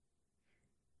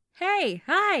Hey,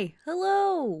 hi,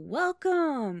 hello,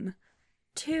 welcome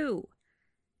to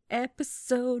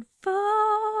episode 4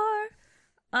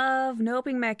 of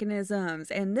Noping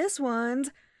Mechanisms. And this one's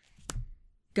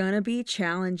gonna be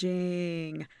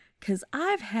challenging because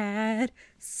I've had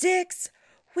 6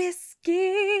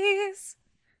 whiskeys.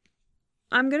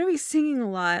 I'm gonna be singing a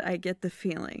lot, I get the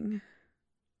feeling.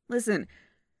 Listen,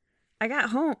 I got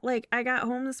home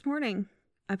this morning.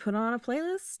 I put on a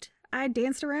playlist, I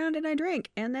danced around and I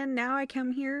drank, and then now I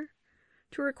come here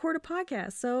to record a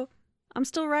podcast. So I'm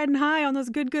still riding high on those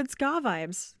good ska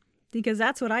vibes, because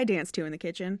that's what I dance to in the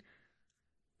kitchen.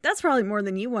 That's probably more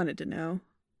than you wanted to know.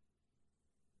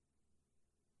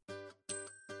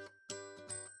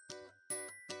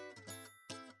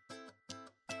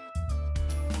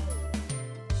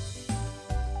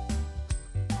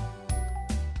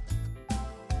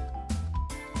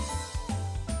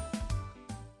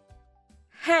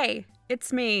 Hey,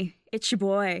 it's me. It's your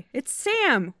boy. It's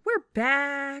Sam. We're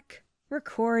back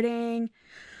recording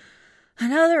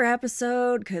another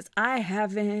episode because I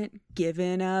haven't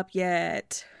given up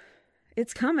yet.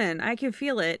 It's coming. I can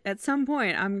feel it. At some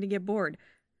point, I'm going to get bored.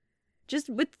 Just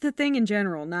with the thing in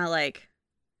general, not like...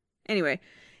 Anyway,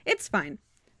 it's fine.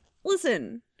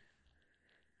 Listen,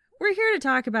 we're here to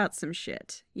talk about some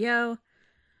shit. Yo,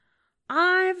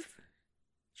 I've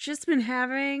just been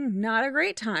having not a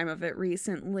great time of it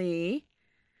recently.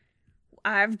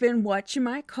 I've been what you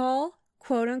might call,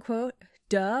 quote unquote,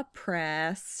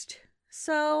 depressed.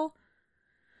 So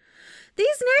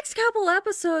these next couple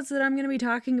episodes that I'm going to be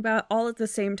talking about all at the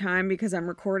same time, because I'm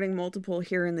recording multiple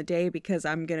here in the day because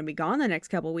I'm going to be gone the next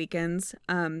couple weekends,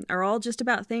 are all just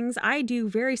about things I do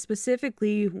very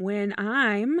specifically when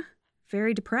I'm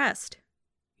very depressed,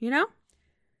 you know?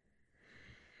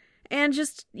 And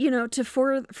just, you know, to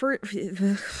further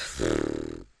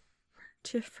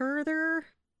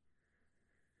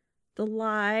the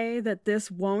lie that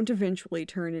this won't eventually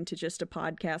turn into just a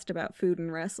podcast about food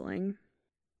and wrestling.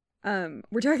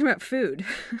 We're talking about food.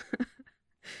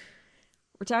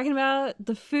 We're talking about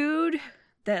the food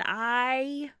that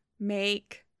I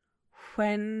make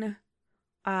when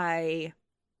I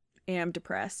am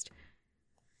depressed.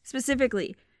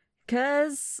 Specifically,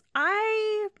 because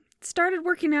I started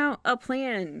working out a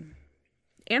plan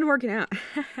and working out.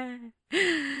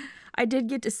 I did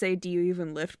get to say, "Do you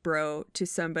even lift, bro?" to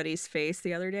somebody's face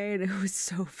the other day, and it was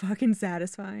so fucking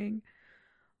satisfying.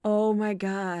 Oh my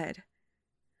god.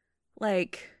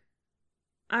 Like,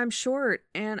 I'm short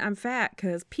and I'm fat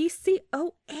because PCOS.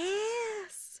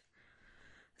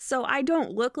 So I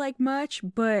don't look like much,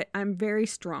 but I'm very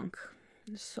strong.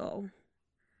 So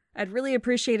I'd really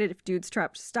appreciate it if dudes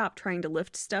stop trying to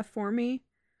lift stuff for me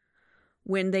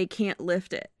when they can't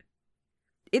lift it.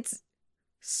 It's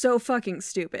so fucking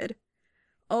stupid.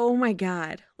 Oh my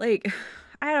god. Like,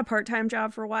 I had a part-time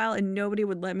job for a while and nobody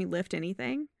would let me lift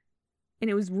anything.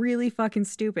 And it was really fucking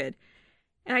stupid.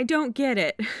 And I don't get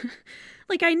it.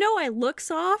 Like, I know I look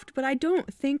soft, but I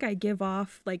don't think I give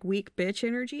off, like, weak bitch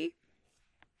energy.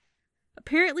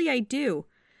 Apparently I do.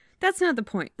 That's not the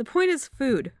point. The point is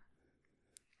food.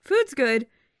 Food's good.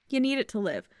 You need it to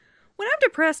live. When I'm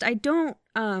depressed, I don't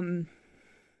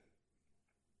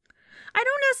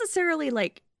necessarily,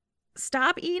 like,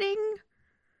 stop eating.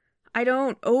 I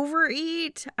don't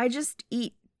overeat. I just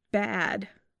eat bad.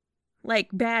 Like,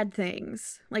 bad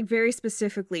things. Like, very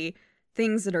specifically,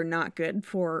 things that are not good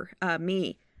for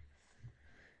me.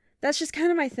 That's just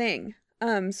kind of my thing.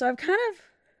 So I've kind of,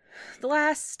 the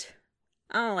last,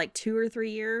 I don't know, like 2 or 3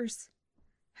 years,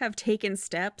 have taken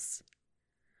steps.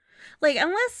 Like,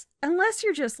 unless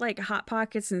you're just, like, Hot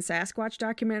Pockets and Sasquatch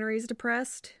documentaries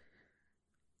depressed,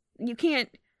 you can't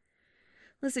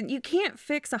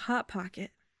fix a Hot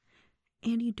Pocket.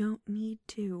 And you don't need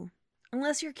to.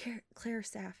 Unless you're Claire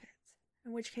Saffitz.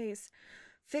 In which case,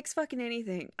 fix fucking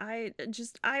anything. I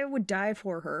would die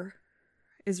for her,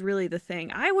 is really the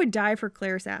thing. I would die for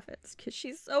Claire Saffitz, because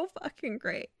she's so fucking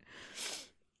great.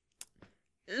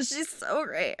 She's so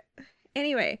great.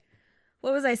 Anyway,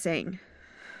 what was I saying?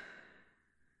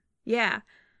 Yeah.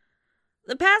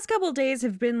 The past couple days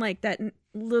have been like that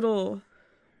little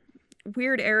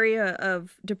weird area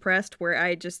of depressed where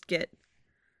I just get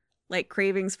like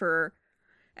cravings for,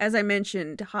 as I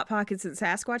mentioned, Hot Pockets and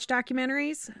Sasquatch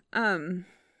documentaries.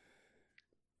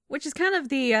 Which is kind of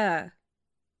the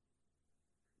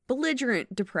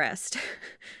belligerent depressed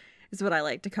is what I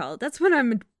like to call it. That's when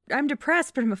I'm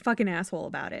depressed, but I'm a fucking asshole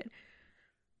about it.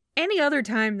 Any other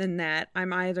time than that,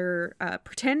 I'm either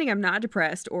pretending I'm not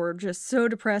depressed or just so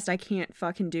depressed I can't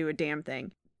fucking do a damn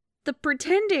thing. The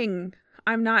pretending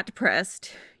I'm not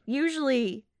depressed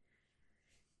usually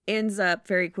ends up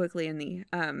very quickly in the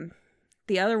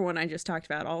the other one I just talked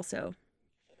about also,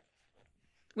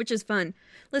 which is fun.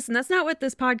 Listen, that's not what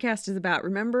this podcast is about.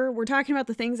 Remember, we're talking about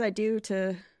the things I do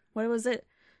to, what was it?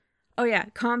 Oh yeah,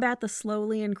 combat the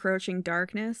slowly encroaching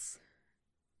darkness.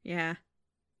 Yeah.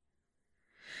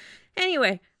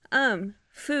 Anyway,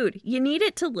 food. You need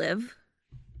it to live.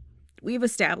 We've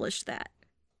established that.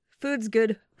 Food's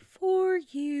good for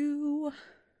you.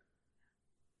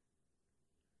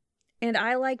 And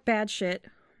I like bad shit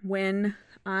when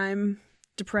I'm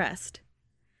depressed.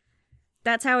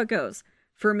 That's how it goes.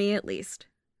 For me, at least.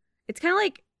 It's kind of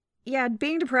like, yeah,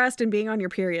 being depressed and being on your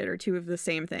period are two of the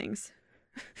same things.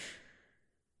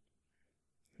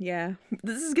 Yeah,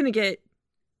 this is gonna get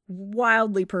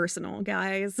wildly personal,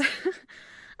 guys.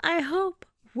 I hope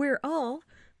we're all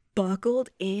buckled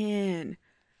in.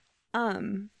 I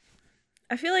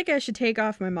feel like I should take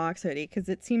off my Mox hoodie because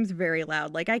it seems very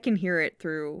loud. Like I can hear it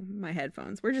through my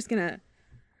headphones. We're just gonna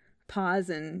pause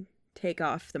and take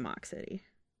off the Mox hoodie.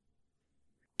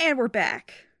 And we're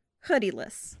back.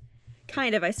 Hoodieless.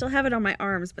 Kind of. I still have it on my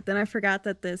arms, but then I forgot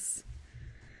that the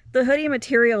hoodie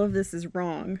material of this is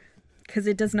wrong. Because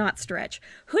it does not stretch.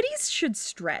 Hoodies should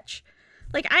stretch.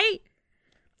 Like,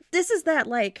 this is that,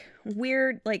 like,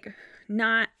 weird, like,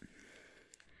 not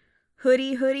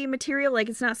hoodie material. Like,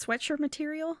 it's not sweatshirt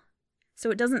material. So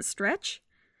it doesn't stretch.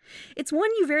 It's one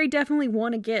you very definitely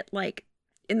want to get, like,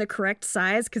 in the correct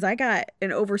size. Because I got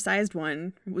an oversized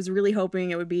one. Was really hoping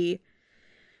it would be,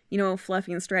 you know,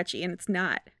 fluffy and stretchy. And it's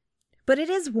not. But it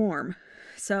is warm.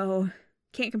 So,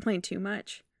 can't complain too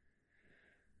much.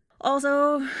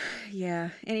 Also,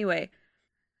 yeah, anyway,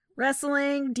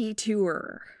 wrestling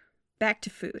detour. Back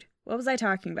to food. What was I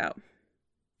talking about?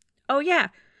 Oh, yeah.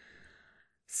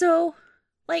 So,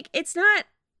 like, it's not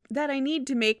that I need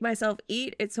to make myself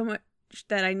eat. It's so much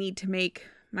that I need to make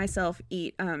myself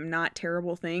eat not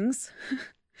terrible things.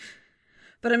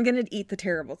 But I'm going to eat the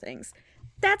terrible things.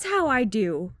 That's how I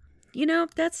do. You know,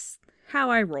 that's how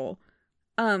I roll.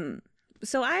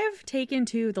 So I've taken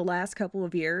to the last couple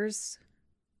of years,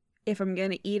 if I'm going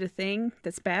to eat a thing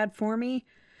that's bad for me,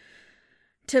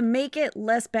 to make it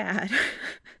less bad.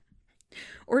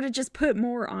 Or to just put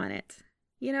more on it,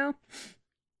 you know?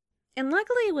 And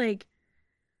luckily, like,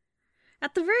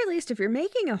 at the very least, if you're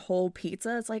making a whole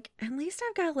pizza, it's like, at least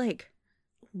I've got, like,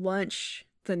 lunch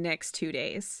the next 2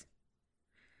 days.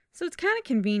 So it's kind of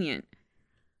convenient.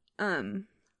 There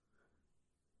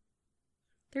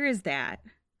is that.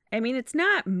 I mean, it's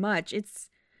not much. It's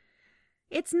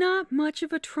not much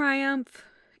of a triumph.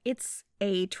 It's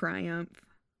a triumph.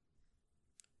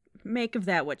 Make of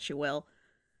that what you will.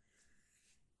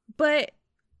 But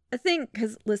I think,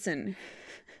 because listen,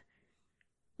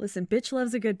 bitch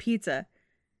loves a good pizza.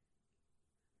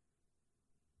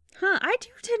 I do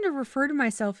tend to refer to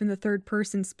myself in the third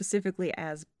person specifically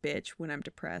as bitch when I'm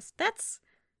depressed. I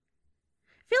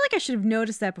feel like I should have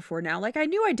noticed that before now. Like, I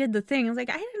knew I did the thing. I was like,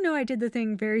 I didn't know I did the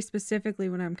thing very specifically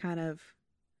when I'm kind of,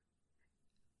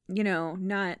 you know,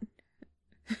 not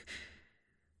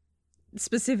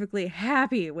specifically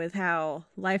happy with how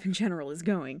life in general is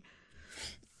going.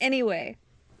 Anyway,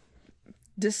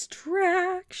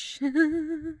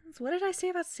 distractions. What did I say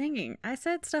about singing? I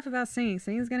said stuff about singing.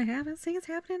 Singing's gonna happen. Singing's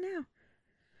happening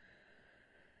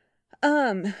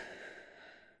now.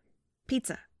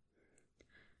 Pizza.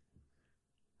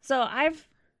 So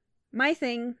my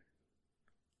thing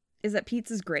is that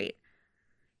pizza's great.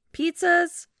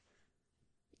 Pizzas,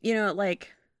 you know,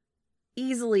 like,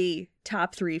 easily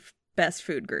top 3 best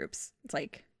food groups. It's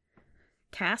like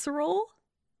casserole,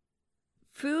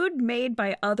 food made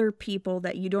by other people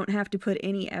that you don't have to put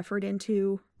any effort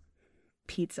into,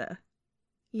 pizza,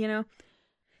 you know?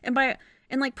 And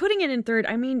like putting it in third,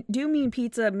 I mean, do mean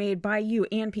pizza made by you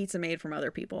and pizza made from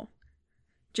other people.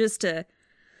 Just to,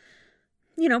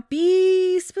 you know,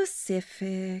 be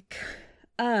specific.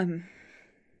 But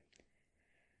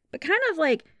kind of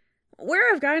like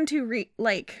where I've gotten to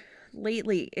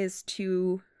lately is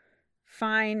to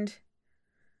find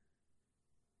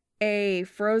a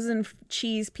frozen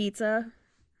cheese pizza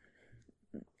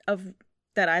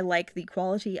that I like the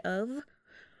quality of,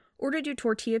 or to do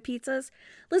tortilla pizzas.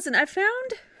 Listen, I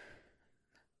found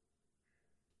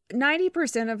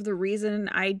 90% of the reason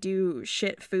I do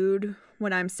shit food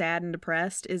when I'm sad and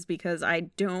depressed is because I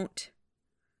don't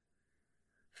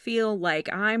feel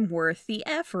like I'm worth the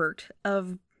effort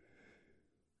of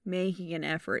making an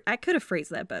effort. I could have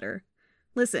phrased that better.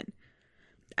 Listen,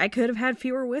 I could have had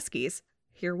fewer whiskeys.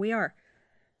 Here we are.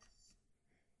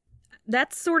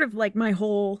 That's sort of like my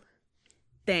whole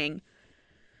thing.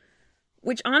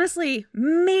 Which honestly,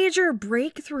 major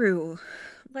breakthrough.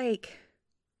 Like,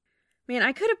 man,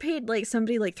 I could have paid like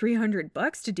somebody like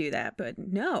 $300 to do that, but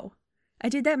no. I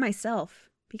did that myself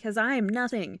because I am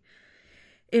nothing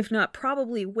if not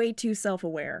probably way too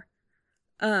self-aware.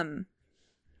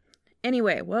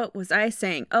 Anyway, what was I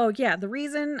saying? Oh yeah, the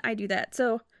reason I do that.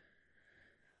 So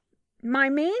my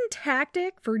main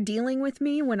tactic for dealing with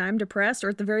me when I'm depressed, or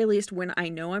at the very least when I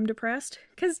know I'm depressed,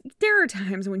 because there are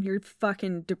times when you're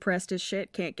fucking depressed as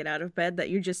shit, can't get out of bed, that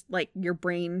you're just like, your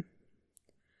brain,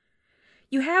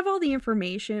 you have all the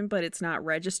information, but it's not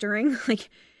registering. Like,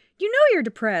 you know you're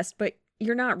depressed, but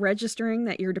you're not registering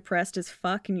that you're depressed as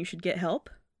fuck and you should get help.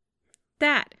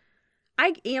 That.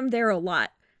 I am there a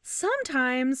lot.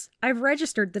 Sometimes I've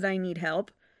registered that I need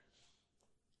help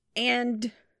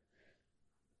and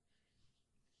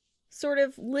sort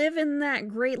of live in that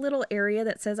great little area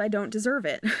that says I don't deserve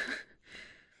it.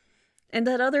 And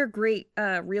that other great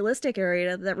realistic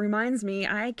area that reminds me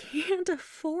I can't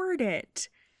afford it.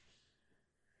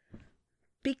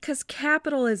 Because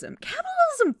capitalism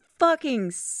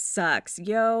fucking sucks,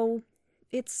 yo.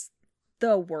 It's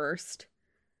the worst.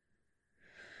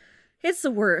 It's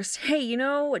the worst. Hey, you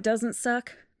know what doesn't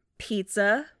suck?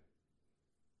 Pizza.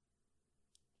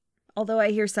 Although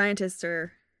I hear scientists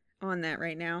are on that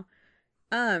right now.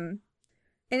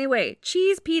 Anyway,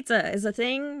 cheese pizza is a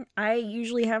thing I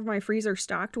usually have my freezer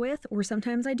stocked with, or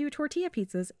sometimes I do tortilla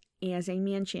pizzas, as I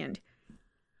mentioned.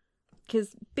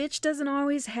 Because bitch doesn't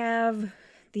always have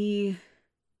the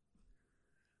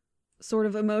sort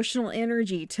of emotional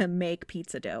energy to make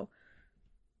pizza dough.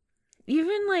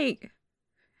 Even like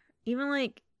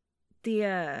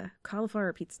the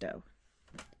cauliflower pizza dough,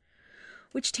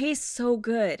 which tastes so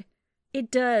good. It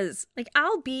does. Like,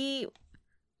 I'll be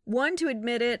one to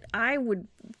admit it. I would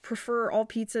prefer all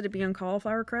pizza to be on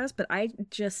cauliflower crust, but I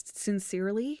just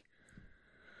sincerely,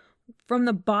 from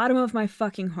the bottom of my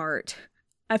fucking heart,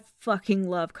 I fucking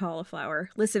love cauliflower.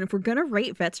 Listen, if we're gonna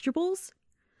rate vegetables,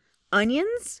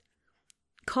 onions,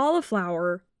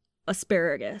 cauliflower,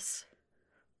 asparagus.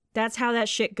 That's how that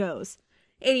shit goes.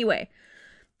 Anyway,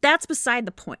 that's beside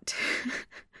the point.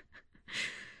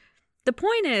 The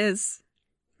point is,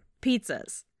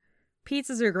 pizzas.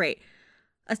 Pizzas are great.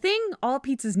 A thing all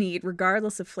pizzas need,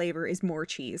 regardless of flavor, is more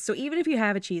cheese. So even if you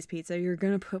have a cheese pizza, you're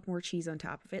going to put more cheese on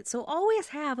top of it. So always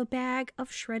have a bag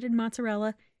of shredded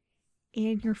mozzarella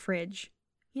in your fridge.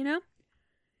 You know?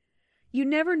 You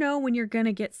never know when you're going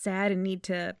to get sad and need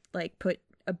to, like, put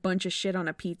a bunch of shit on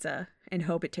a pizza and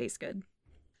hope it tastes good.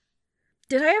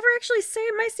 Did I ever actually say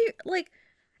my secret? Like,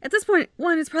 at this point,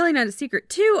 one, it's probably not a secret.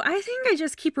 Two, I think I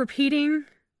just keep repeating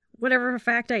whatever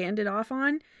fact I ended off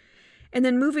on and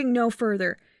then moving no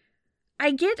further.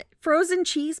 I get frozen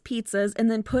cheese pizzas and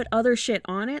then put other shit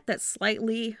on it that's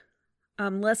slightly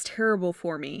less terrible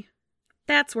for me.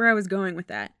 That's where I was going with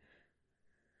that.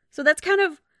 So that's kind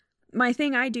of my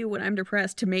thing I do when I'm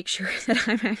depressed to make sure that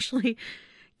I'm actually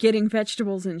getting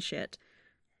vegetables and shit.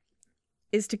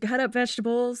 Is to cut up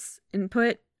vegetables and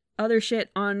put other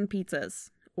shit on pizzas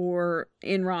or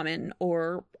in ramen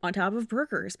or on top of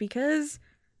burgers, because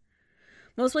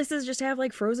most places just have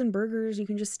like frozen burgers you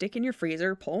can just stick in your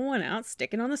freezer, pull one out,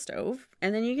 stick it on the stove,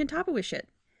 and then you can top it with shit.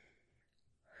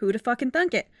 Who'da fucking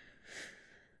thunk it?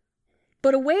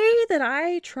 But a way that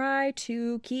I try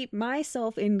to keep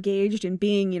myself engaged in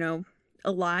being, you know,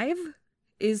 alive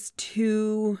is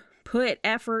to put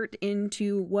effort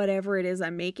into whatever it is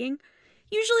I'm making.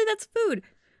 Usually that's food,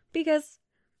 because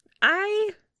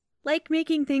I like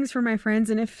making things for my friends,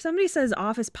 and if somebody says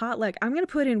office potluck, I'm going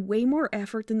to put in way more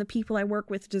effort than the people I work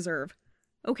with deserve.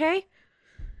 Okay?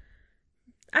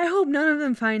 I hope none of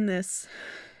them find this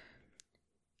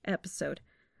episode.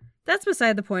 That's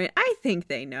beside the point. I think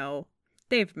they know.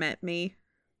 They've met me.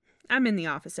 I'm in the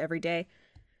office every day.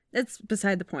 That's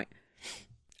beside the point.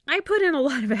 I put in a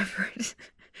lot of effort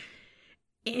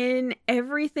in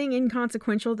everything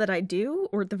inconsequential that I do,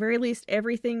 or at the very least,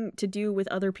 everything to do with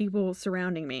other people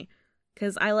surrounding me.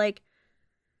 Because I like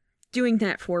doing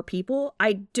that for people.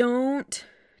 I don't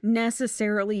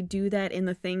necessarily do that in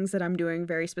the things that I'm doing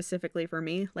very specifically for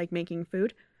me, like making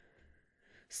food.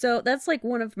 So that's like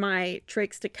one of my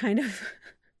tricks to kind of,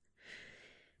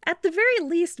 at the very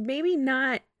least, maybe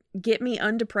not get me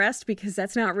undepressed, because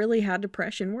that's not really how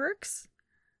depression works.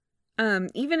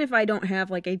 Even if I don't have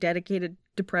like a dedicated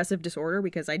depressive disorder,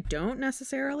 because I don't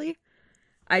necessarily,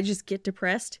 I just get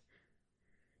depressed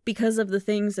because of the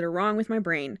things that are wrong with my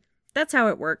brain. That's how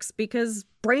it works, because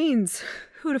brains,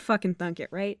 who'da fucking thunk it,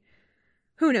 right?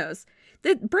 Who knows?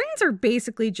 The brains are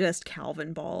basically just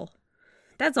Calvin ball.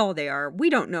 That's all they are. We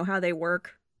don't know how they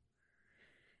work.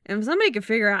 And if somebody could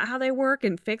figure out how they work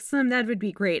and fix them, that would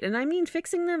be great. And I mean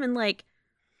fixing them in like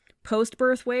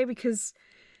post-birth way, because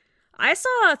I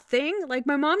saw a thing, like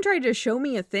my mom tried to show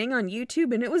me a thing on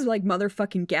YouTube and it was like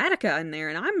motherfucking Gattaca in there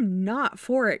and I'm not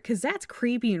for it because that's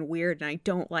creepy and weird and I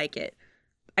don't like it.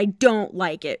 I don't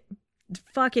like it.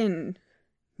 Fucking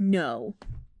no.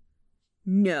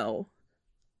 No.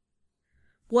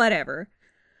 Whatever.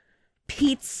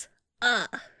 Pizza.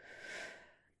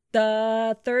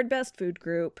 The third best food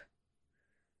group.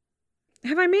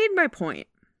 Have I made my point?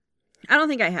 I don't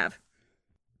think I have.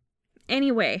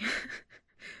 Anyway,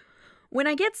 when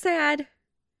I get sad,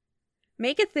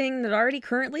 make a thing that already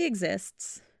currently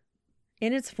exists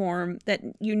in its form that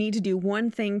you need to do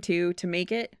one thing to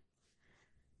make it,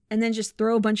 and then just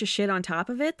throw a bunch of shit on top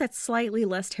of it that's slightly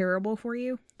less terrible for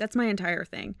you. That's my entire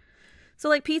thing. So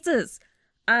like pizzas.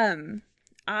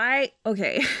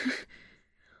 Okay.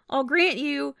 I'll grant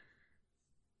you,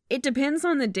 it depends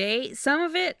on the day. Some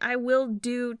of it I will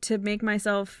do to make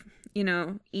myself,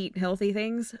 eat healthy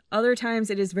things. Other times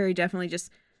it is very definitely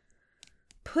just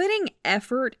putting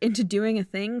effort into doing a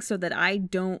thing so that I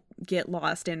don't get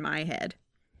lost in my head.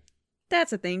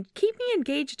 That's a thing. Keep me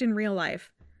engaged in real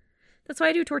life. That's why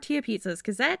I do tortilla pizzas,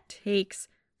 because that takes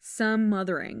some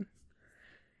mothering.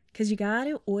 Because you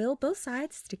gotta oil both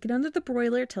sides, stick it under the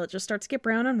broiler till it just starts to get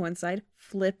brown on one side,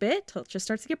 flip it till it just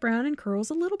starts to get brown and curls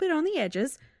a little bit on the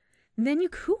edges. And then you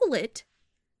cool it,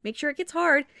 make sure it gets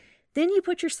hard. Then you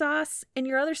put your sauce and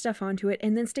your other stuff onto it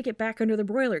and then stick it back under the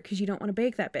broiler because you don't want to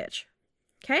bake that bitch.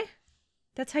 Okay?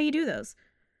 That's how you do those.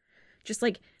 Just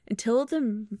like until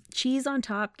the cheese on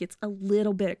top gets a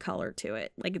little bit of color to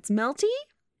it. Like it's melty,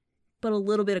 but a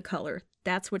little bit of color.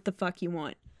 That's what the fuck you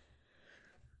want.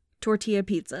 Tortilla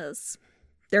pizzas.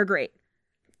 They're great.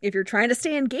 If you're trying to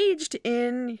stay engaged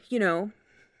in,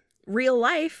 real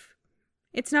life,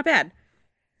 it's not bad.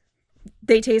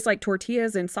 They taste like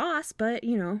tortillas and sauce, but,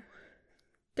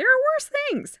 there are worse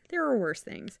things. There are worse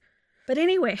things. But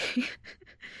anyway,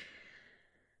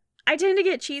 I tend to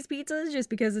get cheese pizzas just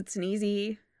because it's an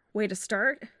easy way to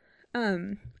start.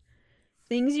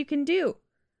 Things you can do.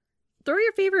 Throw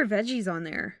your favorite veggies on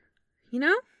there,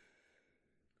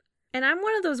 And I'm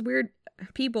one of those weird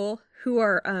people who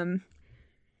are,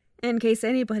 in case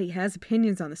anybody has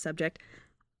opinions on the subject,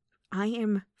 I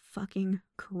am fucking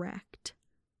correct.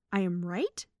 I am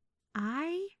right.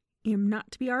 I am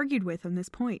not to be argued with on this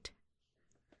point.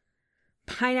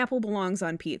 Pineapple belongs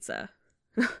on pizza.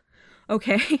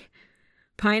 Okay?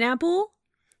 Pineapple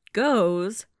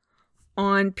goes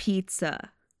on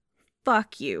pizza.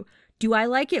 Fuck you. Do I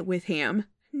like it with ham?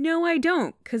 No, I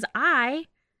don't, because I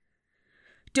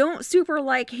don't super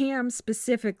like ham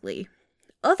specifically.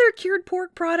 Other cured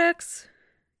pork products,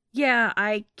 yeah,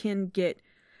 I can get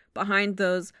behind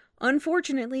those.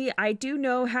 Unfortunately, I do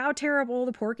know how terrible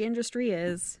the pork industry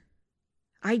is.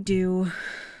 I do.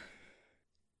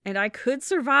 And I could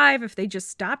survive if they just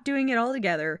stopped doing it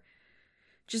altogether.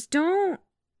 Just don't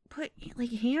put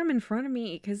ham in front of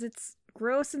me because it's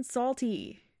gross and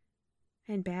salty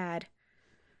and bad.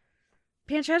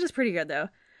 Pancetta's pretty good though.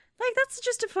 That's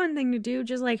just a fun thing to do.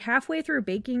 Just halfway through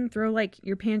baking, throw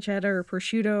your pancetta or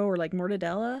prosciutto or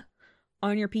mortadella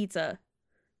on your pizza.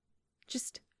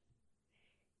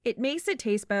 It makes it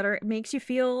taste better. It makes you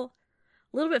feel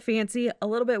a little bit fancy, a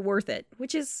little bit worth it,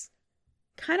 which is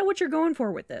kind of what you're going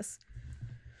for with this.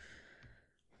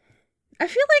 I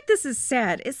feel like this is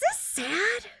sad. Is this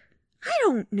sad? I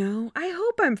don't know. I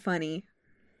hope I'm funny.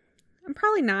 I'm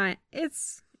probably not.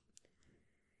 It's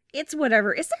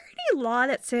whatever. Is there any law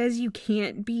that says you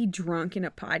can't be drunk in a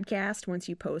podcast once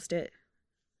you post it?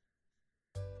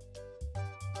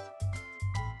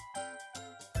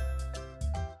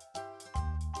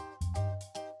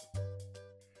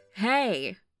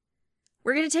 Hey,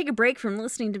 we're going to take a break from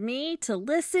listening to me to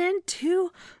listen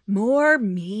to more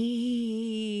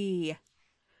me.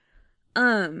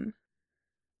 Oh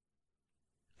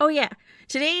yeah,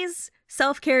 today's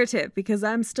self-care tip, because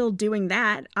I'm still doing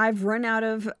that. I've run out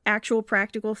of actual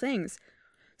practical things.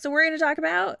 So we're going to talk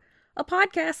about a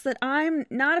podcast that I'm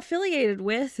not affiliated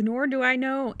with, nor do I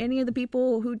know any of the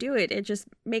people who do it. It just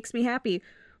makes me happy.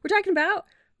 We're talking about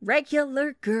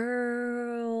Regular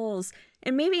Girls.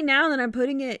 And maybe now that I'm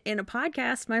putting it in a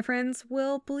podcast, my friends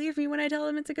will believe me when I tell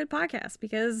them it's a good podcast,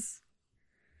 because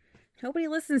nobody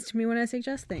listens to me when I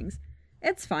suggest things.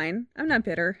 It's fine. I'm not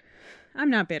bitter.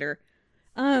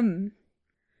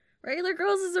 Regular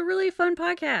Girls is a really fun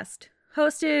podcast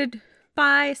hosted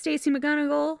by Stacey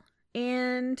McGonigal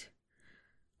and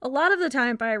a lot of the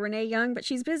time by Renee Young, but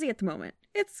she's busy at the moment.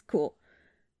 It's cool.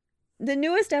 The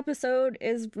newest episode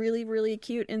is really, really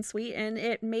cute and sweet, and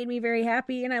it made me very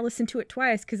happy, and I listened to it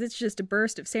twice because it's just a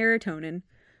burst of serotonin.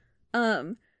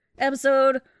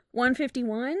 Episode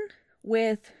 151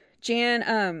 with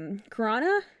Jan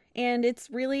Carana And it's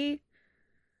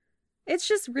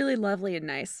just really lovely and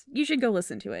nice. You should go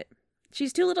listen to it.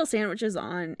 She's Two Little Sandwiches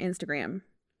on Instagram.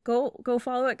 Go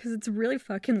follow it because it's a really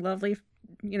fucking lovely,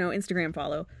 Instagram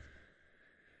follow.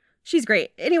 She's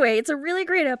great. Anyway, it's a really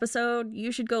great episode.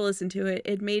 You should go listen to it.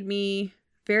 It made me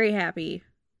very happy,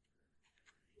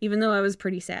 even though I was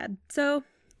pretty sad. So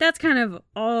that's kind of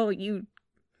all you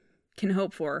can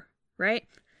hope for, right?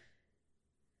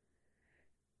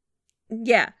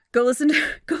 Yeah, go listen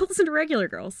to Regular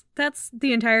Girls. That's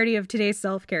the entirety of today's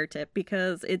self-care tip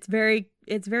because it's very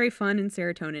fun and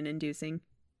serotonin inducing.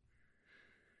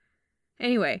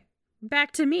 Anyway,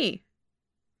 back to me.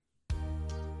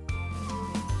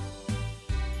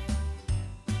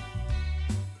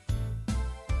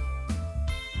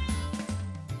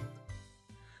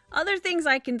 Other things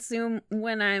I consume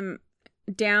when I'm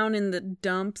down in the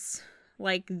dumps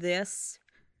like this,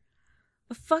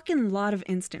 a fucking lot of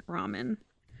instant ramen.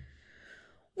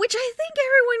 Which I think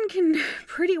everyone can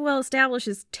pretty well establish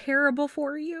is terrible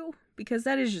for you, because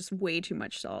that is just way too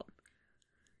much salt.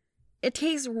 It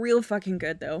tastes real fucking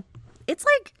good, though. It's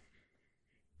like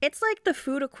the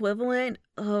food equivalent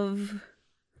of,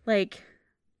 like,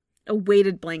 a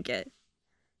weighted blanket.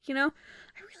 I really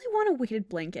want a weighted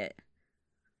blanket.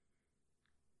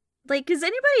 Like, does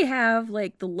anybody have,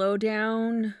 like, the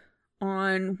lowdown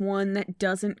on one that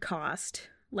doesn't cost,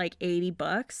 like,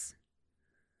 $80?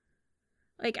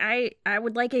 Like, I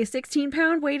would like a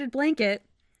 16-pound weighted blanket.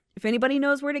 If anybody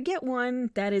knows where to get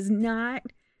one, that is not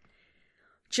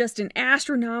just an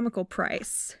astronomical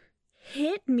price.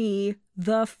 Hit me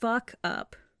the fuck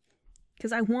up.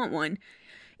 Because I want one.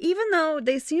 Even though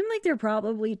they seem like they're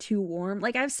probably too warm.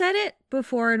 Like, I've said it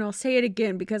before and I'll say it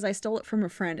again because I stole it from a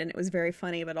friend and it was very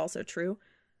funny but also true.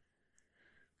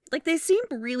 Like, they seem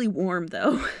really warm,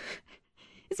 though.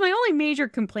 It's my only major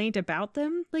complaint about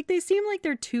them. Like, they seem like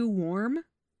they're too warm.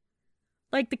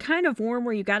 Like, the kind of warm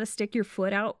where you gotta stick your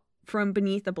foot out from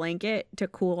beneath the blanket to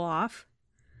cool off.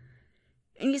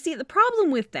 And you see, the problem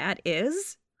with that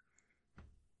is,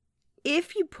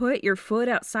 if you put your foot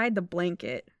outside the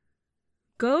blanket,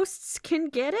 ghosts can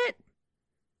get it.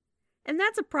 And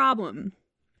that's a problem.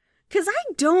 'Cause I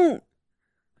don't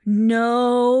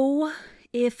know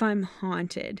if I'm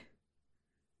haunted.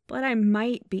 But I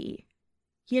might be.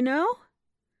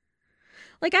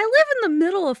 Like, I live in the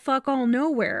middle of fuck all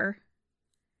nowhere.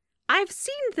 I've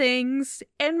seen things,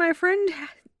 and my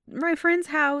friend's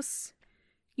house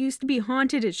used to be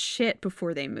haunted as shit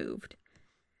before they moved.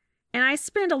 And I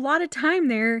spent a lot of time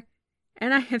there,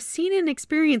 and I have seen and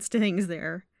experienced things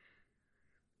there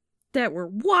that were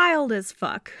wild as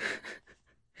fuck.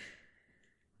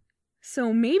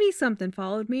 So maybe something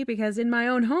followed me, because in my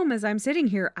own home, as I'm sitting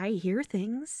here, I hear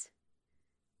things.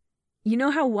 You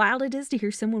know how wild it is to hear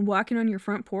someone walking on your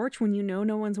front porch when you know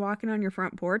no one's walking on your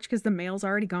front porch because the mail's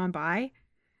already gone by?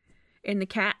 And the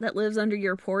cat that lives under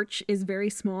your porch is very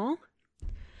small?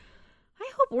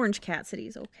 I hope Orange Cat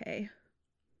City's okay.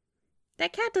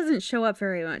 That cat doesn't show up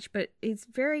very much, but it's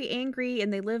very angry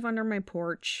and they live under my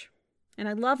porch. And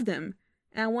I love them.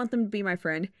 And I want them to be my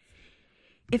friend.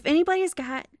 If anybody's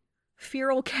got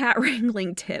feral cat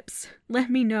wrangling tips,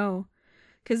 let me know.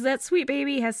 Because that sweet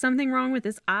baby has something wrong with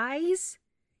his eyes.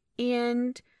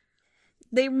 And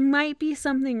there might be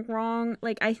something wrong.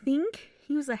 Like, I think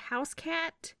he was a house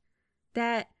cat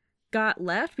that got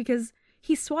left because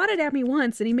he swatted at me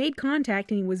once and he made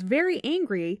contact and he was very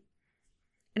angry.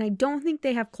 And I don't think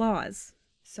they have claws.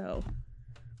 So,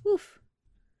 oof.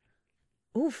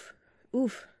 Oof.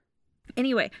 Oof.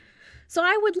 Anyway, so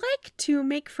I would like to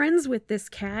make friends with this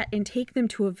cat and take them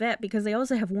to a vet because they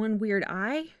also have one weird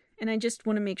eye. And I just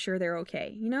want to make sure they're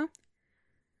okay,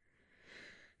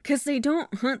 Because they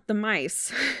don't hunt the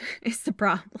mice. Is the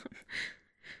problem.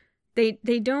 They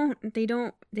don't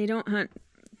hunt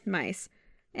mice.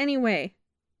 Anyway,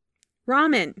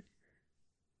 ramen.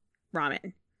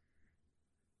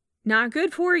 Not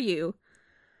good for you,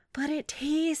 but it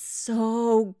tastes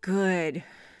so good.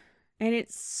 And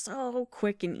it's so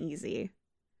quick and easy.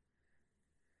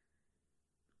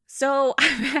 So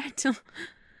I've had to,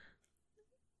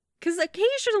 because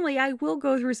occasionally I will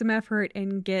go through some effort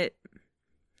and get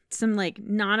some, like,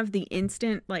 not of the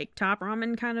instant, like, top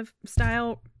ramen kind of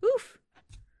style. Oof.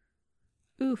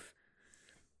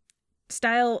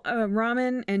 Style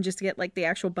ramen, and just get, like, the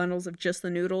actual bundles of just the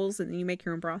noodles, and then you make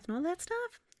your own broth and all that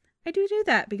stuff. I do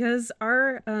that because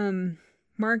our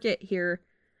market here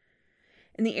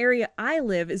in the area I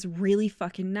live is really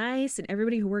fucking nice, and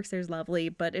everybody who works there is lovely,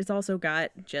 but it's also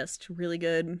got just really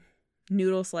good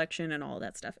noodle selection and all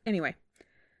that stuff. Anyway,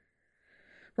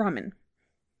 ramen.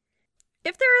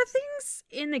 If there are things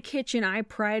in the kitchen I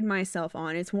pride myself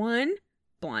on, it's one,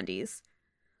 Blondies.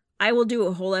 I will do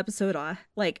a whole episode on,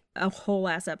 like, a whole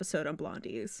ass episode on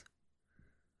Blondies.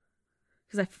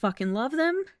 Because I fucking love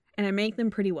them, and I make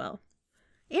them pretty well.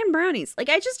 And brownies. Like,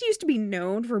 I just used to be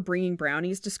known for bringing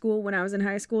brownies to school when I was in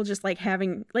high school. Just, like,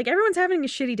 everyone's having a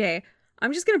shitty day.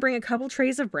 I'm just gonna bring a couple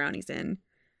trays of brownies in.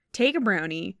 Take a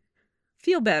brownie.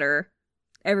 Feel better.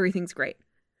 Everything's great.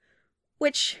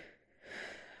 Which,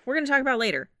 we're gonna talk about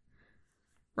later.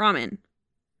 Ramen.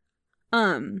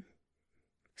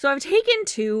 So I've taken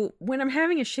to, when I'm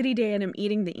having a shitty day and I'm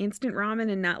eating the instant ramen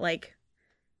and not, like,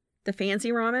 the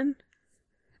fancy ramen,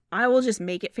 I will just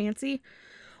make it fancy.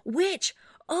 Which,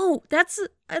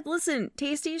 listen,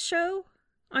 Tasty's show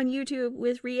on YouTube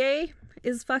with Rie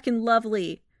is fucking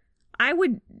lovely. I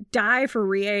would die for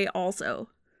Rie also.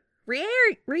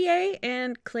 Rie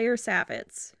and Claire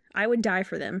Savitz. I would die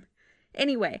for them.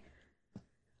 Anyway,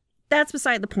 that's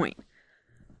beside the point.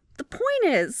 The point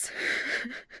is,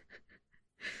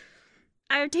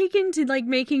 I've taken to, like,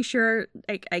 making sure,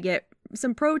 like, I get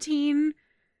some protein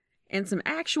and some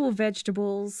actual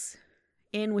vegetables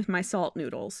in with my salt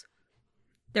noodles.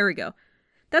 There we go.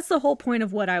 That's the whole point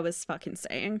of what I was fucking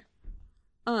saying.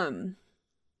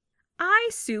 I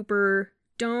super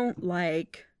don't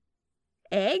like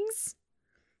eggs,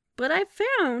 but I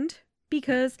found,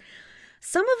 because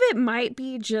some of it might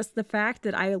be just the fact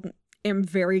that I am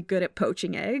very good at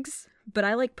poaching eggs, but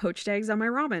I like poached eggs on my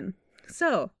ramen.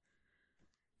 So,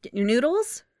 get your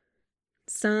noodles,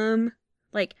 some,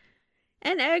 like,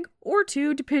 an egg or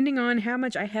two, depending on how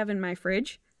much I have in my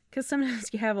fridge, because sometimes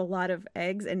you have a lot of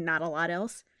eggs and not a lot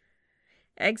else.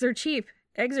 Eggs are cheap.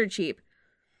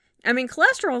 I mean,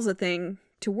 cholesterol's a thing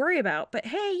to worry about, but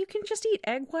hey, you can just eat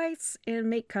egg whites and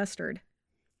make custard.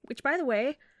 Which, by the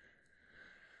way,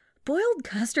 boiled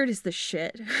custard is the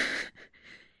shit.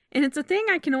 And it's a thing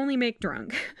I can only make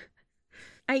drunk.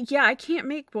 I can't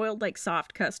make boiled, like,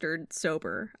 soft custard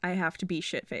sober. I have to be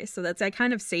shit-faced. So I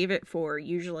kind of save it for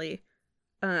usually,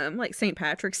 like, St.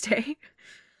 Patrick's Day.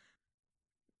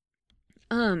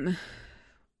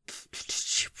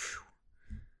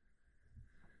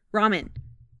 Ramen.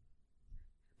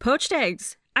 Poached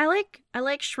eggs. I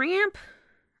like shrimp.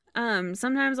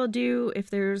 Sometimes I'll do, if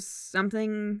there's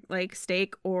something like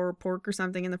steak or pork or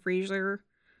something in the freezer,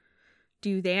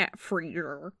 do that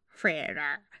freezer.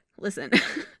 Listen.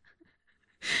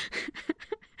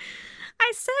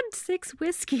 I said 6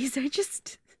 whiskeys.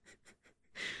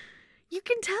 You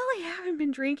can tell I haven't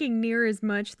been drinking near as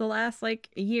much the last, like,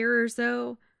 year or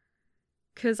so.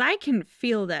 'Cause I can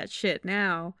feel that shit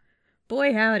now.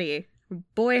 Boy howdy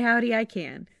I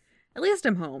can. At least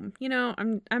I'm home. You know,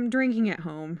 I'm drinking at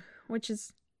home, which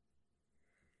is,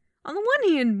 on the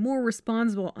one hand, more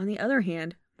responsible. On the other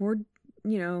hand, more,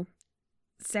 you know,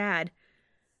 sad.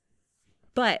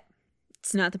 But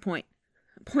it's not the point.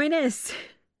 The point is,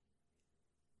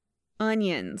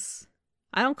 onions.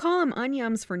 I don't call them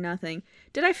onions for nothing.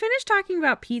 Did I finish talking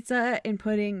about pizza and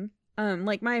putting,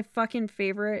 like, my fucking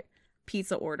favorite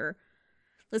pizza order?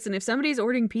 Listen, if somebody's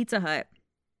ordering Pizza Hut,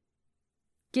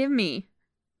 give me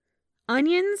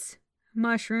onions,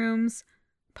 mushrooms,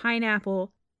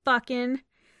 pineapple, fucking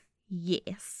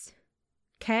yes.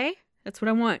 Okay? That's what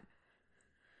I want.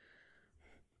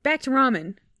 Back to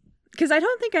ramen. Because I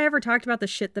don't think I ever talked about the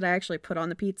shit that I actually put on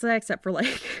the pizza, except for,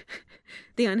 like,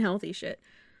 the unhealthy shit.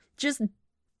 Just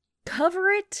cover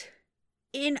it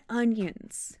in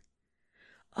onions.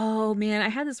 Oh, man, I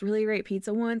had this really great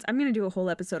pizza once. I'm going to do a whole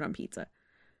episode on pizza.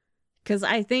 Because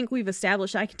I think we've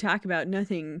established I can talk about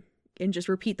nothing and just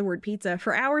repeat the word pizza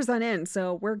for hours on end.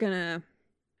 So we're going to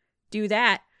do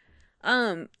that.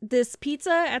 This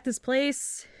pizza at this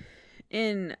place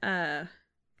in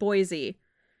Boise.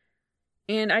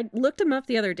 And I looked them up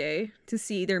the other day to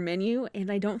see their menu, and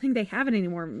I don't think they have it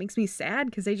anymore. It makes me sad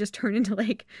because they just turned into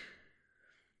like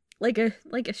a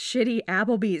shitty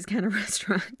Applebee's kind of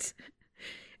restaurant.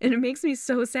 And it makes me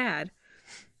so sad.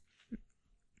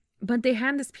 But they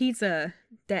had this pizza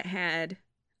that had,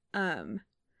 I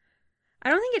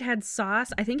don't think it had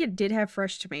sauce. I think it did have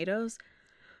fresh tomatoes.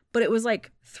 But it was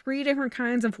like 3 different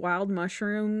kinds of wild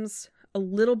mushrooms, a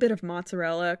little bit of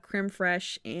mozzarella, creme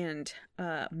fraiche, and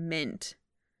mint.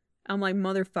 I'm like,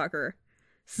 motherfucker,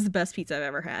 this is the best pizza I've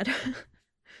ever had.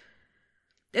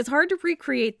 It's hard to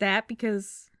recreate that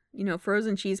because, you know,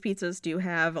 frozen cheese pizzas do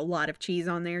have a lot of cheese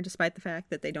on there, despite the fact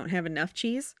that they don't have enough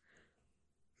cheese.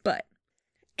 But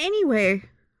anyway,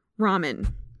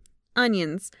 ramen.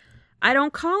 Onions. I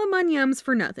don't call them onions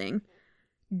for nothing.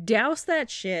 Douse that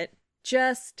shit.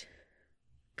 Just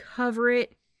cover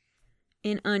it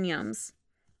in onions.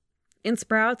 In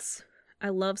sprouts. I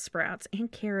love sprouts.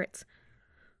 And carrots.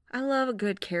 I love a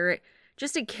good carrot.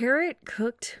 Just a carrot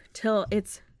cooked till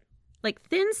it's like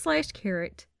thin sliced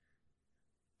carrot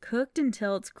cooked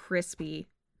until it's crispy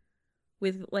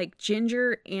with like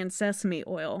ginger and sesame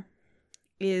oil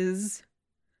is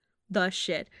the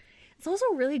shit. It's also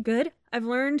really good. I've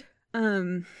learned,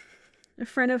 a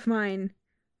friend of mine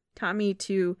taught me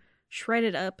to shred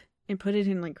it up and put it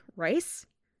in like rice.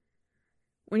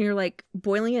 When you're like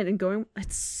boiling it and going,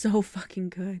 it's so fucking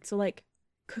good. So like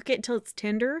cook it till it's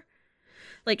tender.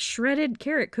 Like shredded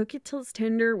carrot, cook it till it's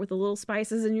tender with the little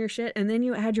spices in your shit, and then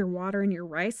you add your water and your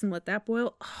rice and let that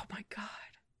boil. Oh my god.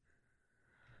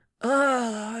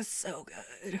 Oh, so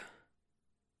good.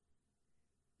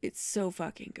 It's so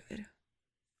fucking good.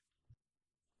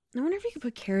 I wonder if you could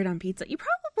put carrot on pizza. You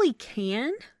probably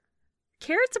can.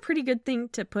 Carrot's a pretty good thing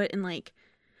to put in like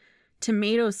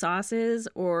tomato sauces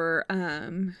or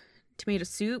tomato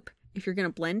soup if you're gonna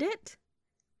blend it,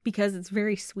 because it's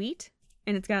very sweet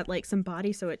and it's got like some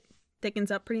body, so it thickens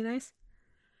up pretty nice.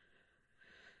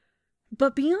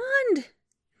 But beyond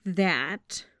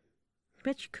that, I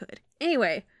bet you could.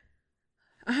 Anyway,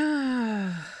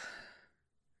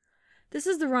 this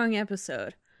is the wrong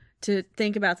episode to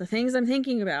think about the things I'm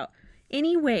thinking about.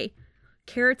 Anyway,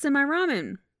 carrots in my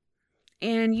ramen,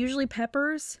 and usually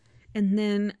peppers. And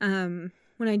then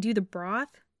when I do the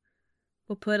broth,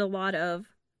 we'll put a lot of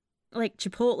like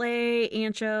chipotle,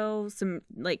 ancho, some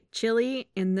like chili,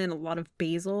 and then a lot of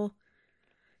basil.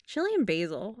 Chili and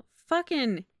basil.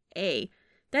 Fucking A.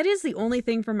 That is the only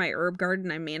thing from my herb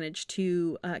garden I managed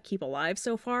to keep alive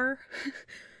so far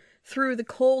through the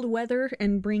cold weather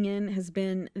and bring in has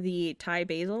been the Thai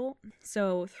basil.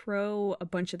 So throw a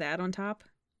bunch of that on top.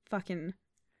 Fucking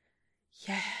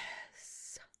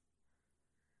yes.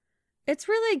 It's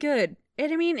really good.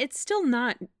 And I mean, it's still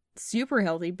not super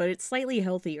healthy, but it's slightly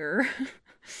healthier.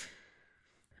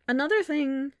 Another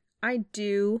thing I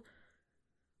do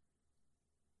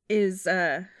is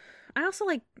I also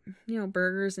like,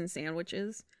 burgers and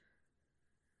sandwiches.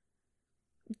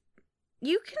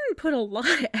 You can put a lot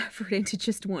of effort into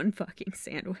just one fucking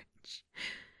sandwich.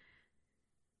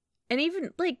 And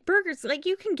even like burgers, like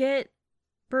you can get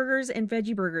burgers and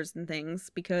veggie burgers and things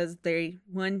because they,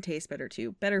 one, taste better,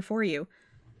 two, better for you.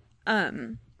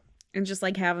 And just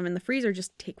like have them in the freezer,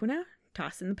 just take one out,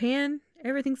 toss in the pan,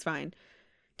 everything's fine.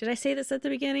 Did I say this at the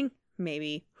beginning?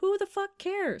 Maybe. Who the fuck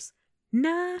cares?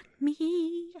 Not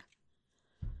me.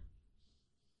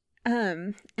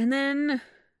 And then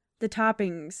the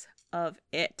toppings of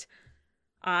it.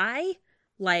 I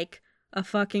like a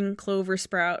fucking clover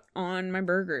sprout on my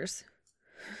burgers.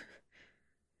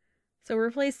 So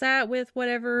replace that with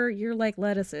whatever your like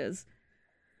lettuce is.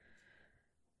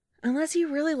 Unless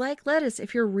you really like lettuce.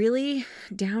 If you're really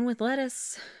down with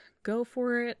lettuce, go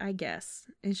for it, I guess.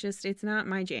 It's not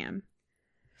my jam.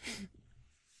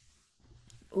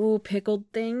 Oh, pickled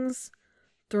things.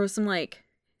 Throw some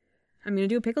I'm going to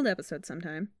do a pickled episode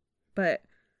sometime. But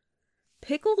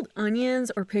pickled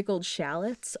onions or pickled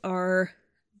shallots are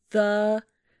the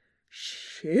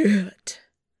shit.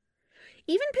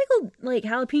 Even pickled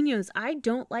jalapenos. I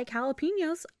don't like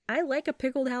jalapenos. I like a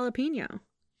pickled jalapeno.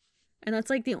 And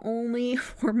that's like the only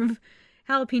form of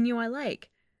jalapeno I like.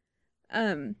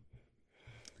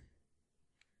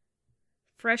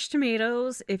 Fresh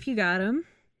tomatoes, if you got them.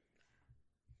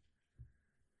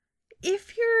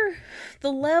 If you're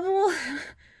the level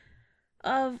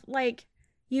of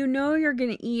you're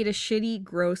gonna eat a shitty,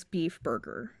 gross beef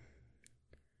burger,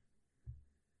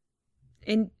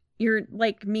 and you're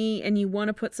like me and you want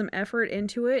to put some effort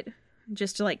into it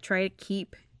just to try to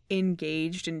keep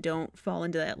engaged and don't fall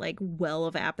into that well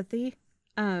of apathy,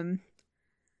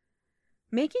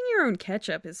 making your own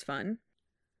ketchup is fun.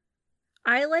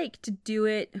 I like to do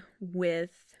it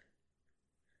with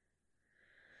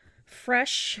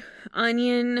fresh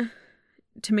onion,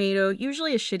 tomato,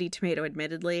 usually a shitty tomato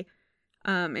admittedly,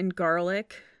 and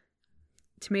garlic,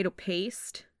 tomato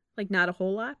paste, not a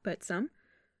whole lot but some,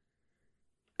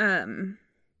 and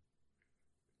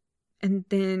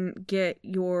then get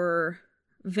your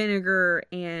vinegar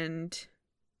and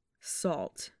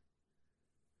salt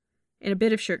and a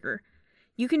bit of sugar.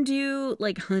 You can do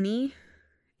honey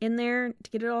in there to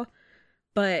get it all,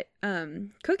 but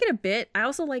cook it a bit. I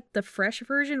also like the fresh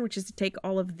version, which is to take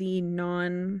all of the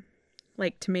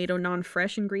tomato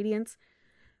non-fresh ingredients,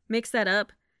 mix that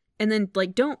up, and then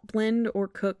don't blend or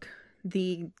cook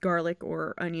the garlic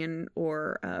or onion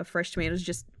or fresh tomatoes.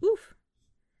 Just oof.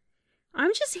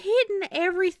 I'm just hitting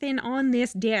everything on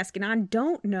this desk and I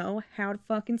don't know how to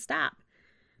fucking stop.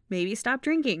 Maybe stop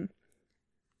drinking.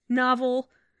 Novel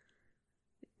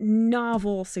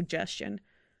suggestion.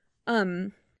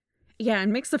 Yeah,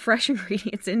 and mix the fresh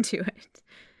ingredients into it.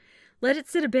 Let it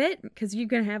sit a bit, because you're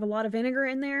going to have a lot of vinegar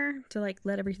in there to, like,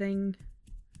 let everything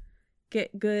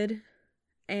get good.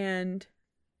 And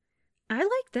I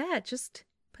like that. Just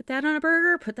put that on a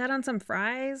burger, put that on some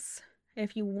fries.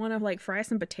 If you want to, like, fry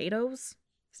some potatoes,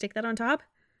 stick that on top.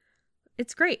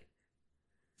 It's great.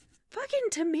 Fucking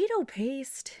tomato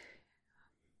paste.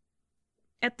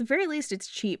 At the very least, it's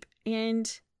cheap,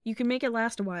 and you can make it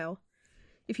last a while.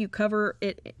 If you cover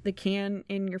the can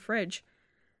in your fridge,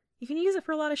 you can use it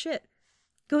for a lot of shit.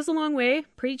 Goes a long way,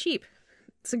 pretty cheap.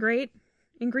 It's a great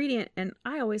ingredient, and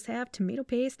I always have tomato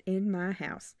paste in my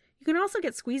house. You can also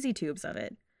get squeezy tubes of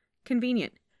it.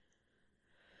 Convenient.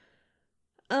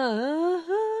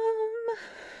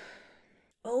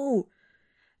 Oh,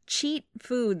 cheat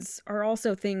foods are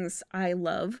also things I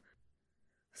love.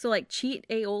 So, like, cheat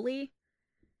aioli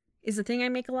is a thing I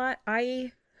make a lot.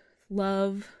 I've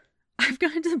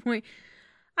gotten to the point,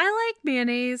 I like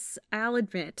mayonnaise, I'll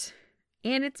admit.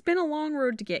 And it's been a long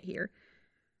road to get here.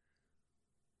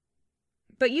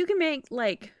 But you can make,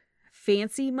 like,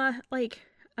 fancy, mayo,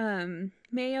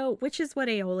 which is what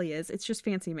aioli is. It's just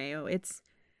fancy mayo. It's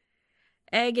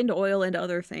egg and oil and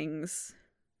other things.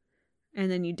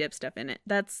 And then you dip stuff in it.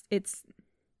 It's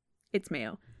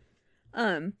mayo.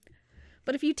 But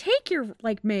if you take your,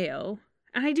 like, mayo,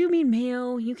 and I do mean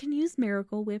mayo, you can use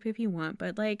Miracle Whip if you want,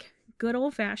 but, like, good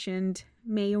old-fashioned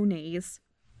mayonnaise.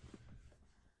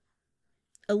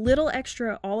 A little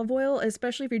extra olive oil,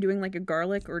 especially if you're doing, like, a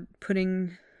garlic or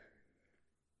putting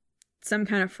some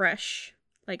kind of fresh,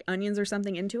 like, onions or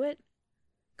something into it.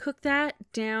 Cook that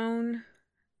down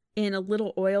in a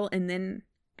little oil and then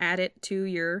add it to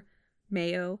your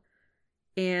mayo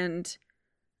and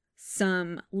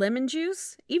some lemon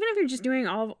juice. Even if you're just doing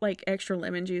all, like, extra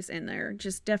lemon juice in there,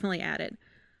 just definitely add it.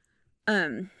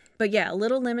 But yeah, a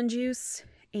little lemon juice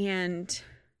and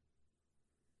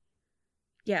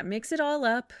yeah, mix it all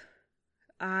up.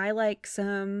 I like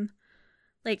some,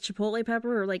 like, chipotle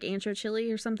pepper or, like, ancho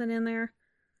chili or something in there.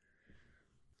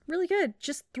 Really good.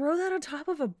 Just throw that on top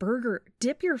of a burger.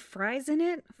 Dip your fries in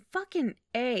it. Fucking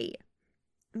A.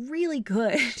 Really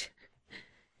good.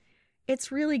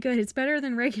 It's really good. It's better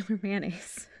than regular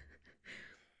mayonnaise.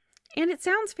 And it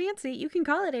sounds fancy. You can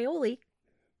call it aioli.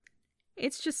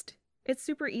 It's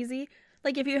super easy.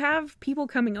 Like, if you have people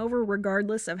coming over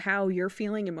regardless of how you're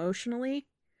feeling emotionally,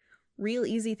 real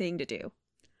easy thing to do.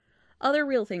 Other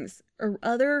real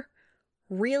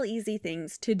easy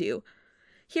things to do.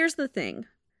 Here's the thing.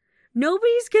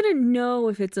 Nobody's gonna know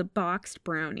if it's a boxed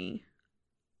brownie.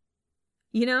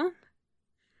 You know?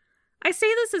 I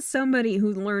say this as somebody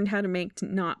who learned how to make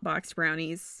not boxed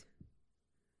brownies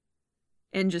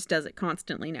and just does it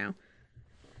constantly now.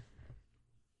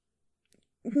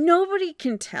 Nobody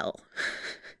can tell.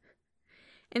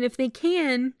 And if they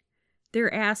can,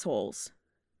 they're assholes.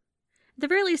 At the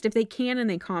very least, if they can and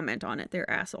they comment on it, they're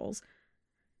assholes.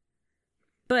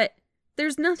 But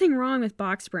there's nothing wrong with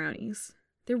boxed brownies.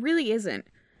 There really isn't.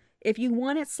 If you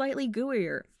want it slightly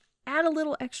gooier, add a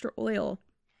little extra oil.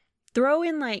 Throw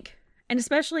in, like, and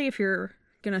especially if you're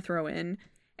gonna throw in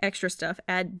extra stuff,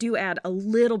 add a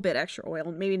little bit extra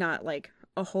oil. Maybe not, like,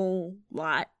 a whole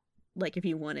lot, like, if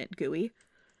you want it gooey.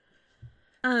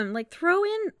 Like, throw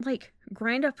in, like,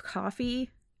 grind up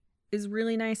coffee is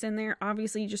really nice in there.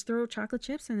 Obviously, you just throw chocolate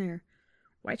chips in there.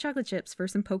 White chocolate chips for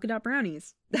some polka dot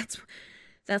brownies. That's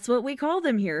what we call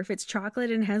them here. If it's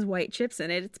chocolate and has white chips in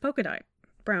it, it's polka dot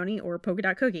brownie or polka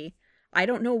dot cookie. I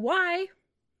don't know why.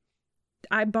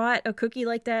 I bought a cookie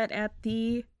like that at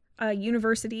the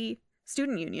university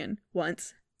student union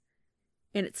once,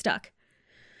 and it stuck.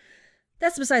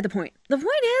 That's beside the point. The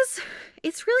point is,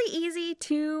 it's really easy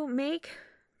to make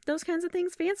those kinds of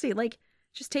things fancy. Like,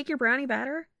 just take your brownie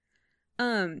batter.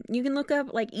 You can look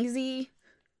up, like, easy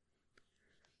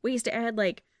ways to add,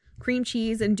 like, cream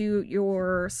cheese and do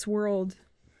your swirled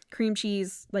cream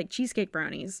cheese, like, cheesecake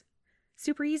brownies.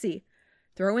 Super easy.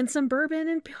 Throw in some bourbon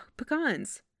and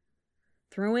pecans.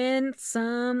 Throw in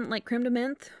some, like, creme de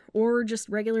menthe or just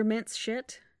regular mint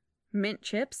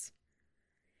chips.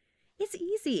 It's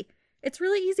easy. It's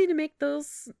really easy to make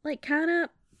those, like, kind of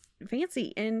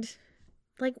fancy. And,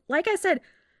 like I said,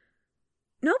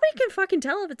 nobody can fucking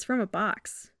tell if it's from a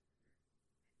box.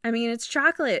 I mean, it's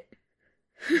chocolate.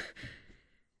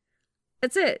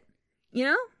 That's it. You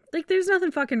know? Like, there's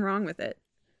nothing fucking wrong with it.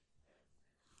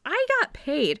 I got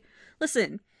paid.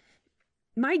 Listen,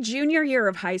 my junior year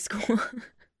of high school,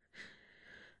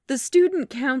 the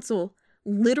student council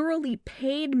literally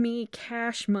paid me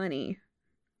cash money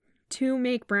to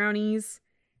make brownies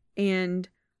and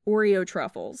Oreo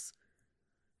truffles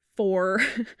for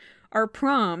our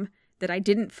prom that I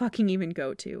didn't fucking even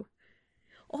go to.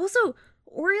 Also,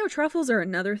 Oreo truffles are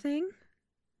another thing.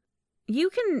 You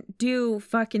can do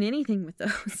fucking anything with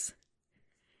those.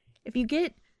 If you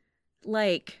get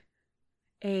like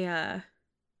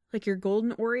like your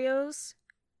golden Oreos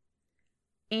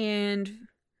and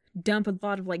dump a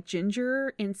lot of like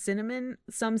ginger and cinnamon,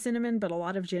 some cinnamon, but a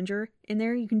lot of ginger in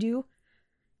there, you can do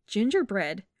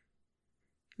gingerbread.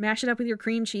 Mash it up with your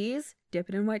cream cheese, dip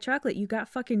it in white chocolate. You got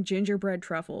fucking gingerbread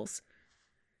truffles.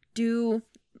 Do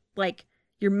like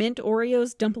your mint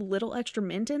Oreos, dump a little extra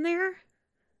mint in there.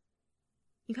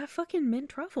 You got fucking mint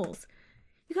truffles.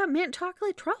 You got mint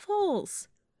chocolate truffles.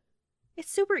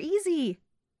 It's super easy.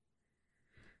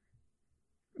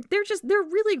 They're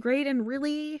really great and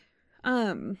really,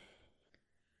 they're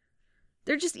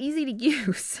just easy to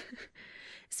use.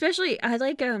 Especially, I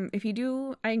like, if you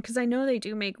do, because I know they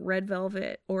do make red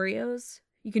velvet Oreos.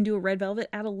 You can do a red velvet,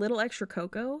 add a little extra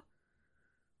cocoa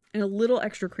and a little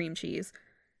extra cream cheese.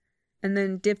 And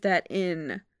then dip that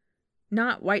in,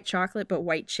 not white chocolate, but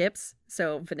white chips.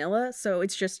 So vanilla. So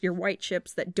it's just your white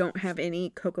chips that don't have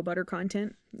any cocoa butter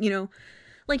content. You know,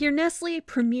 like your Nestle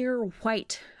Premier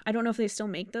White. I don't know if they still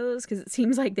make those because it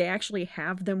seems like they actually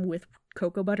have them with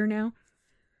cocoa butter now.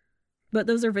 But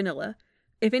those are vanilla.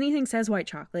 If anything says white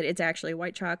chocolate, it's actually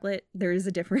white chocolate. There is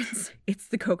a difference. It's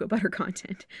the cocoa butter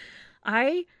content.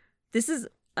 Listen,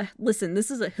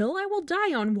 this is a hill I will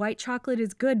die on. White chocolate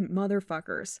is good,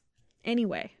 motherfuckers.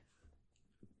 Anyway.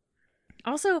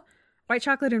 Also, white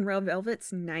chocolate and red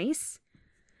velvet's nice.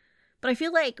 But I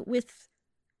feel like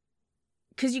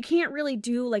because you can't really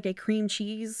do like a cream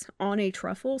cheese on a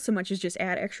truffle so much as just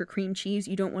add extra cream cheese.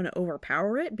 You don't want to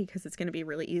overpower it because it's going to be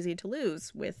really easy to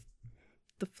lose with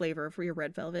the flavor for your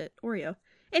red velvet Oreo.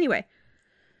 Anyway,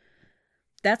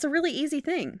 that's a really easy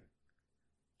thing.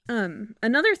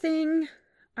 Another thing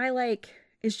I like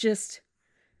is just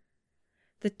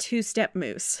the two-step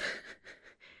mousse.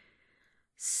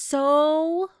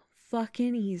 So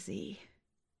fucking easy.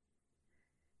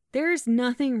 There's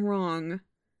nothing wrong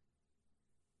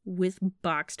with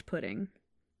boxed pudding.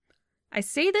 I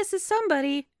say this as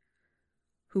somebody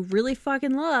who really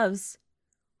fucking loves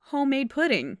homemade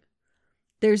pudding.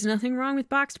 There's nothing wrong with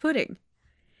boxed pudding.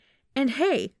 And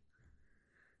hey,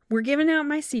 we're giving out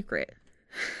my secret.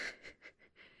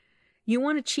 You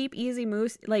want a cheap, easy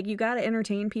mousse? Like, you gotta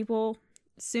entertain people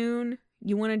soon.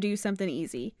 You want to do something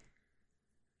easy.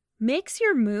 Mix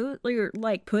your mousse, your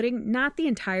like pudding, not the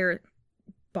entire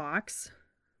box.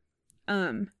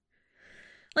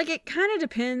 Like, it kind of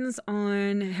depends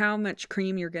on how much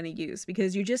cream you're gonna use,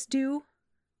 because you just do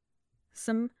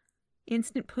some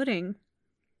instant pudding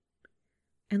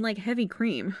and like heavy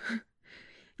cream.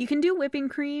 You can do whipping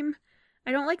cream.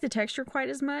 I don't like the texture quite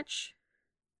as much.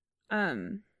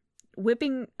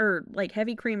 Whipping or like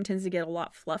heavy cream tends to get a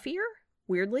lot fluffier,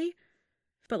 weirdly.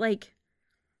 But like,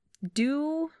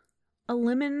 do a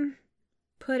lemon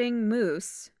pudding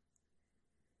mousse.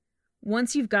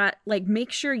 Once you've got, like,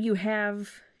 make sure you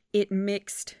have it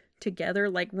mixed together,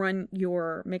 like run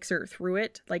your mixer through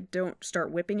it. Like, don't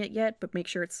start whipping it yet, but make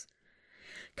sure it's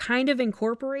kind of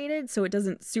incorporated so it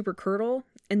doesn't super curdle.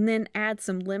 And then add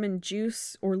some lemon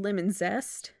juice or lemon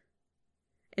zest.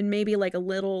 And maybe like a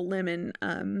little lemon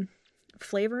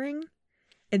flavoring.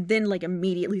 And then like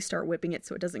immediately start whipping it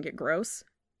so it doesn't get gross.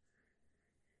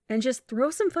 And just throw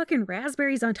some fucking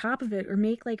raspberries on top of it, or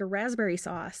make like a raspberry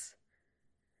sauce.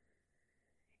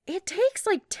 It takes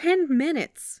like 10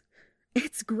 minutes.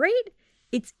 It's great.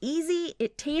 It's easy.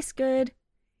 It tastes good.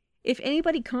 If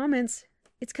anybody comments,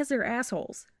 it's because they're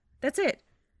assholes. That's it.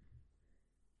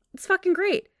 It's fucking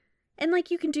great. And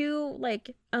like, you can do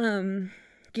like,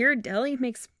 Ghirardelli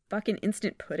makes fucking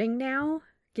instant pudding now.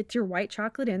 Get your white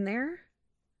chocolate in there.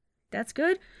 That's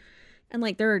good. And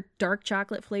like, there are dark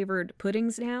chocolate flavored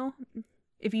puddings now.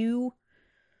 If you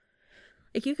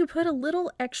could put a little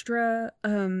extra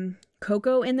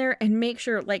cocoa in there and make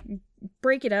sure, like,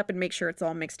 break it up and make sure it's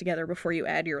all mixed together before you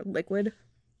add your liquid.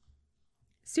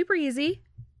 Super easy.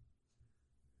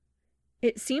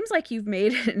 It seems like you've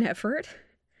made an effort,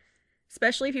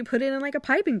 especially if you put it in like a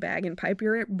piping bag and pipe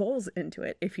your bowls into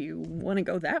it, if you want to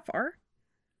go that far.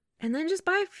 And then just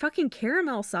buy fucking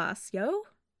caramel sauce, yo.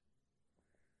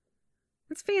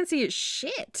 That's fancy as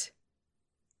shit.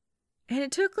 And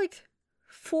it took like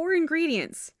 4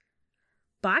 ingredients.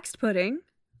 Boxed pudding,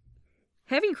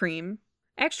 heavy cream,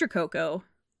 extra cocoa,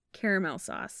 caramel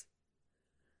sauce.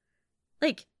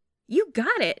 Like, you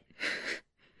got it.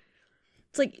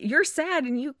 It's like, you're sad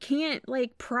and you can't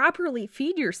like properly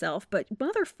feed yourself, but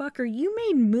motherfucker, you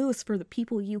made mousse for the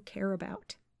people you care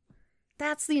about.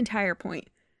 That's the entire point.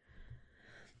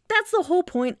 That's the whole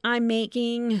point I'm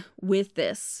making with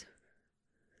this.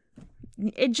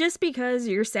 It just because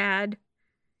you're sad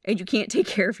and you can't take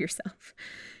care of yourself.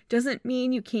 Doesn't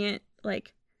mean you can't,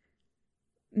 like,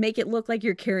 make it look like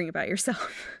you're caring about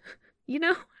yourself. You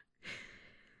know?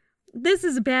 This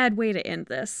is a bad way to end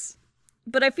this.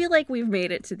 But I feel like we've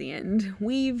made it to the end.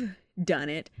 We've done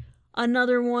it.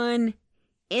 Another one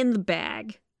in the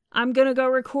bag. I'm gonna go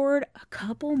record a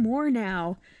couple more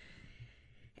now.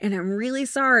 And I'm really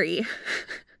sorry.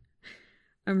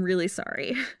 I'm really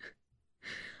sorry.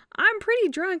 I'm pretty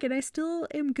drunk and I still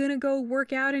am gonna go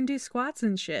work out and do squats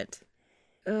and shit.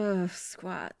 Ugh,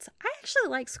 squats. I actually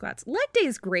like squats. Leg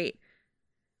day's great.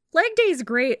 Leg day's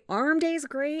great. Arm day's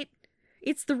great.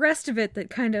 It's the rest of it that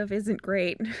kind of isn't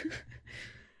great.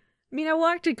 I mean, I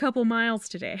walked a couple miles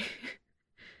today.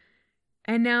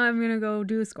 And now I'm gonna go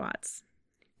do squats.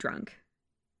 Drunk.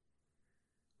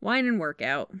 Wine and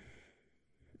workout.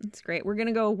 It's great. We're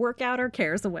gonna go work out our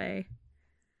cares away.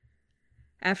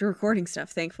 After recording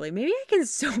stuff, thankfully. Maybe I can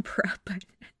sober up by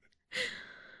then.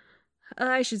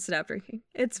 I should stop drinking.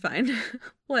 It's fine.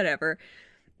 Whatever.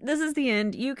 This is the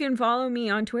end. You can follow me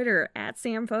on Twitter at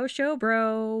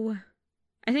SamFoShowBro.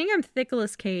 I think I'm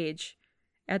Thickless Cage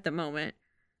at the moment.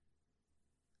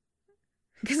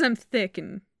 Because I'm thick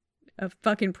and a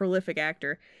fucking prolific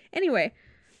actor. Anyway,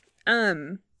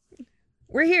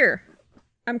 we're here.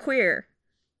 I'm queer.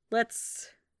 Let's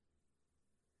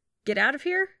get out of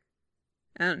here?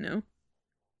 I don't know.